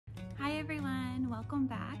welcome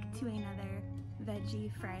back to another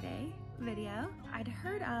Veggie Friday video. I'd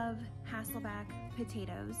heard of Hasselback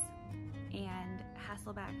potatoes and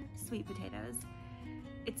Hasselback sweet potatoes.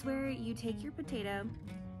 It's where you take your potato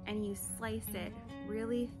and you slice it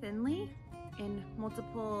really thinly in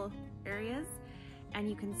multiple areas, and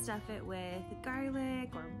you can stuff it with garlic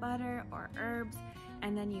or butter or herbs,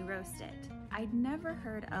 and then you roast it. I'd never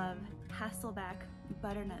heard of Hasselback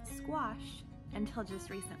butternut squash until just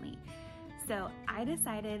recently. So I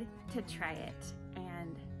decided to try it,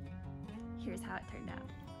 and here's how it turned out.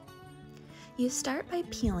 You start by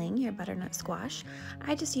peeling your butternut squash.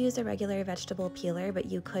 I just used a regular vegetable peeler,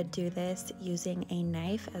 but you could do this using a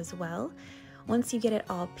knife as well. Once you get it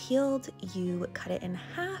all peeled, you cut it in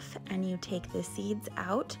half and you take the seeds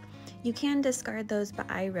out. You can discard those, but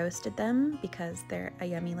I roasted them because they're a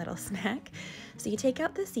yummy little snack. So you take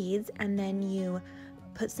out the seeds and then you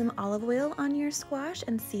put some olive oil on your squash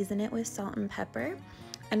and season it with salt and pepper.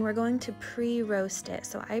 And we're going to pre-roast it.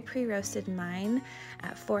 So I pre-roasted mine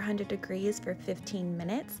at 400 degrees for 15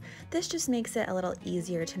 minutes. This just makes it a little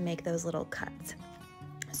easier to make those little cuts.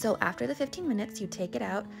 So after the 15 minutes, you take it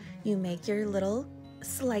out, you make your little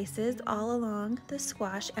slices all along the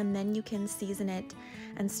squash, and then you can season it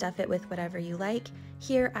and stuff it with whatever you like.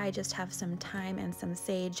 Here I just have some thyme and some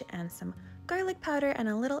sage and some garlic powder and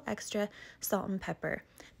a little extra salt and pepper.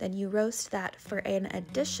 Then you roast that for an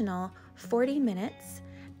additional 40 minutes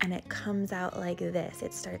and it comes out like this.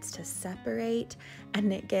 It starts to separate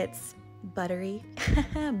and it gets buttery.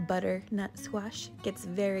 Butternut squash gets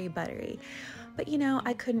very buttery. But you know,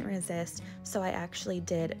 I couldn't resist, so I actually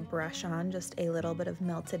did brush on just a little bit of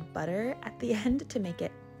melted butter at the end to make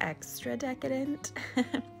it extra decadent.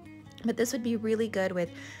 But this would be really good with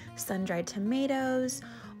sun-dried tomatoes,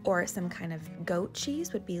 or some kind of goat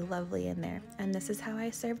cheese would be lovely in there. And this is how I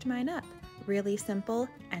served mine up. Really simple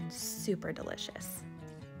and super delicious.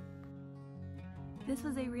 This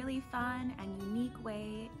was a really fun and unique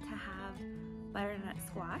way to have butternut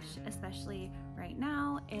squash, especially right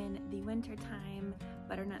now in the winter time.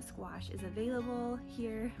 Butternut squash is available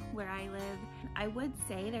here where I live. I would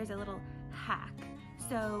say there's a little hack.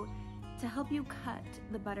 So to help you cut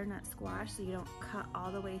the butternut squash so you don't cut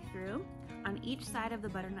all the way through, on each side of the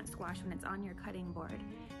butternut squash when it's on your cutting board,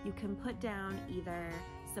 you can put down either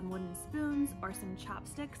some wooden spoons or some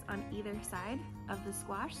chopsticks on either side of the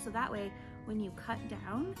squash, so that way when you cut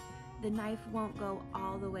down, the knife won't go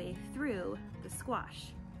all the way through the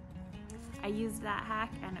squash. I used that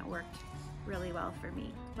hack and it worked really well for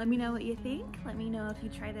me. Let me know what you think. Let me know if you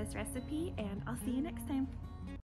try this recipe, and I'll see you next time.